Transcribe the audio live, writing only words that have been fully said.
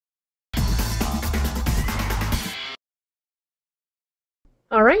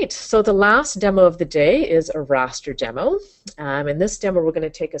All right, so the last demo of the day is a raster demo. In this demo, we're going to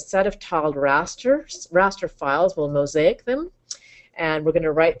take a set of tiled raster files, we'll mosaic them, and we're going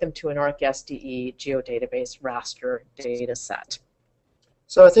to write them to an ArcSDE Geodatabase Raster data set.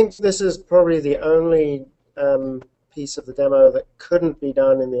 So I think this is probably the only piece of the demo that couldn't be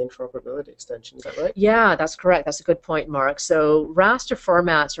done in the interoperability extension, is that right? Yeah, that's correct. That's a good point, Mark. So raster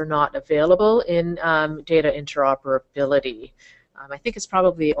formats are not available in data interoperability. I think it's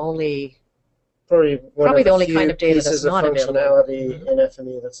probably Probably the only few kind of data pieces that's of not available. functionality in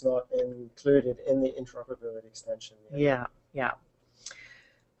FME that's not included in the interoperability extension. Yeah.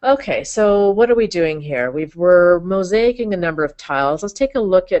 Okay, so what are we doing here? We're mosaicing a number of tiles. Let's take a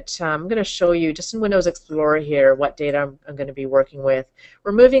look at, I'm going to show you just in Windows Explorer here what data I'm going to be working with.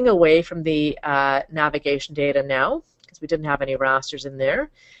 We're moving away from the navigation data now because we didn't have any rasters in there.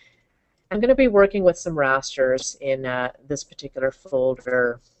 I'm going to be working with some rasters in this particular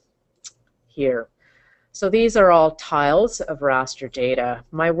folder here. So these are all tiles of raster data.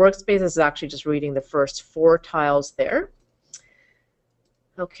 My workspace is actually just reading the first 4 tiles there.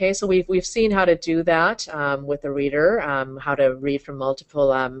 Okay, so we've seen how to do that with a reader, how to read from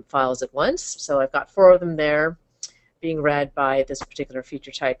multiple files at once. So I've got 4 of them there being read by this particular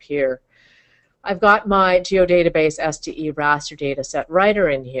feature type here. I've got my Geodatabase SDE Raster Dataset Writer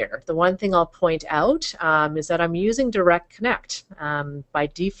in here. The one thing I'll point out is that I'm using Direct Connect. By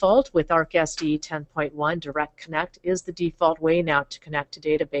default, with ArcSDE 10.1, Direct Connect is the default way now to connect to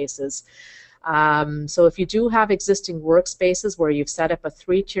databases. So if you do have existing workspaces where you've set up a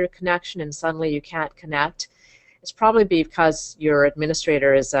 3-tier connection and suddenly you can't connect, it's probably because your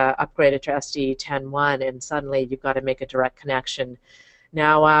administrator is upgraded to SDE 10.1 and suddenly you've got to make a direct connection.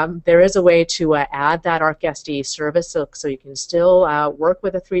 Now, there is a way to add that ArcSDE service so you can still work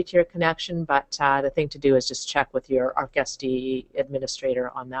with a 3-tier connection, but the thing to do is just check with your ArcSDE administrator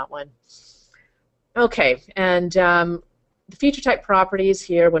on that one. Okay, and the feature type properties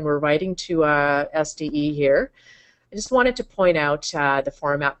here when we're writing to SDE here, I just wanted to point out the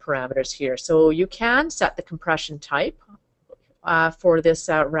format parameters here. So you can set the compression type for this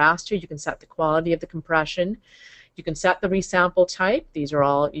raster. You can set the quality of the compression. You can set the resample type. These are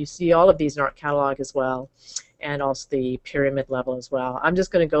all, you see all of these in ArcCatalog as well, and also the pyramid level as well. I'm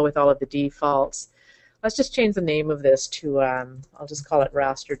just going to go with all of the defaults. Let's just change the name of this to, I'll just call it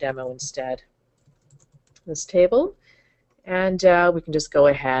raster demo instead. This table. And we can just go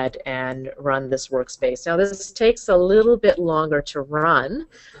ahead and run this workspace. Now this takes a little bit longer to run.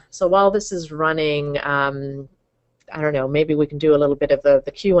 So while this is running, I don't know, maybe we can do a little bit of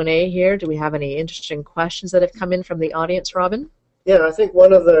the Q&A here. Do we have any interesting questions that have come in from the audience, Robin? Yeah, I think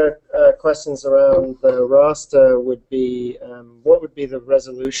one of the questions around the raster would be what would be the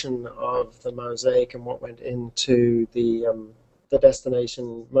resolution of the mosaic and what went into the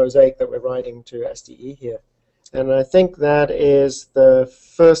destination mosaic that we're writing to SDE here. And I think that is the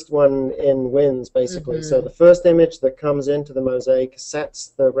first one in wins, basically. Mm-hmm. So the first image that comes into the mosaic sets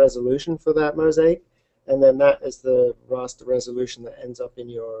the resolution for that mosaic, and then that is the raster resolution that ends up in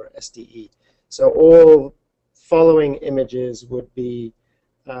your SDE. So all following images would be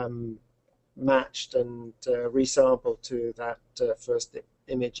matched and resampled to that first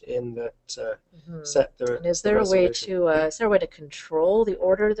image in that set the And is there a way to control the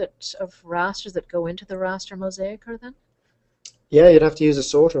order of rasters that go into the RasterMosaicker then? Yeah, you'd have to use a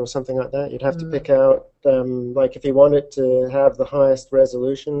sorter or something like that. You'd have to pick out, like if you wanted to have the highest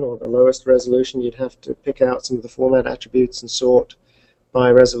resolution or the lowest resolution, you'd have to pick out some of the format attributes and sort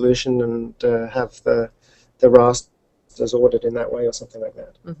by resolution and have the rasters ordered in that way or something like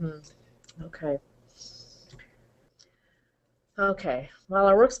that. Okay. Okay, well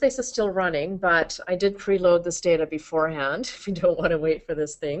our workspace is still running, but I did preload this data beforehand if you don't want to wait for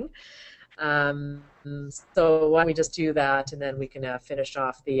this thing. So why don't we just do that and then we can finish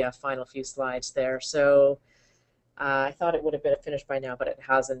off the final few slides there. So I thought it would have been finished by now, but it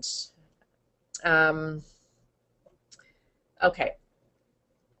hasn't. Okay,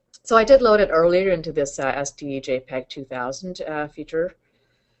 so I did load it earlier into this SDE JPEG 2000 feature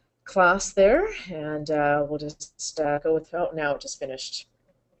class there, and we'll just go with, oh, now it just finished.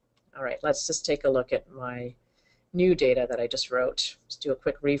 All right, let's just take a look at my new data that I just wrote. Just do a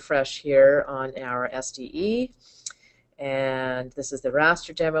quick refresh here on our SDE, and this is the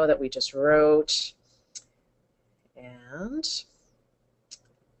raster demo that we just wrote, and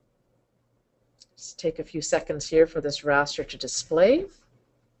just take a few seconds here for this raster to display.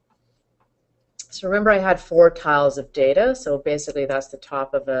 So remember I had 4 tiles of data, so basically that's the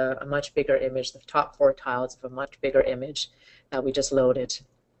top of a much bigger image, the top 4 tiles of a much bigger image that we just loaded.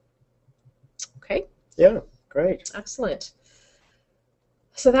 Okay? Yeah, great. Excellent.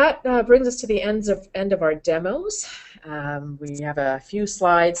 So that brings us to the end of our demos. We have a few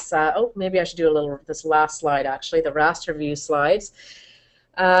slides. Oh, maybe I should do a little this last slide actually, the raster view slides.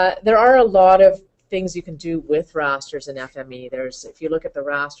 There are a lot of things you can do with rasters in FME. There's, if you look at the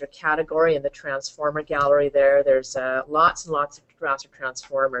raster category in the transformer gallery there's lots and lots of raster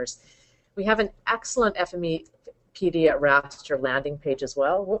transformers. We have an excellent FME PD at raster landing page as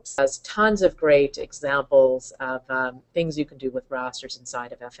well. Whoops. Has tons of great examples of things you can do with rasters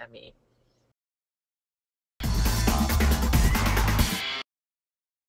inside of FME.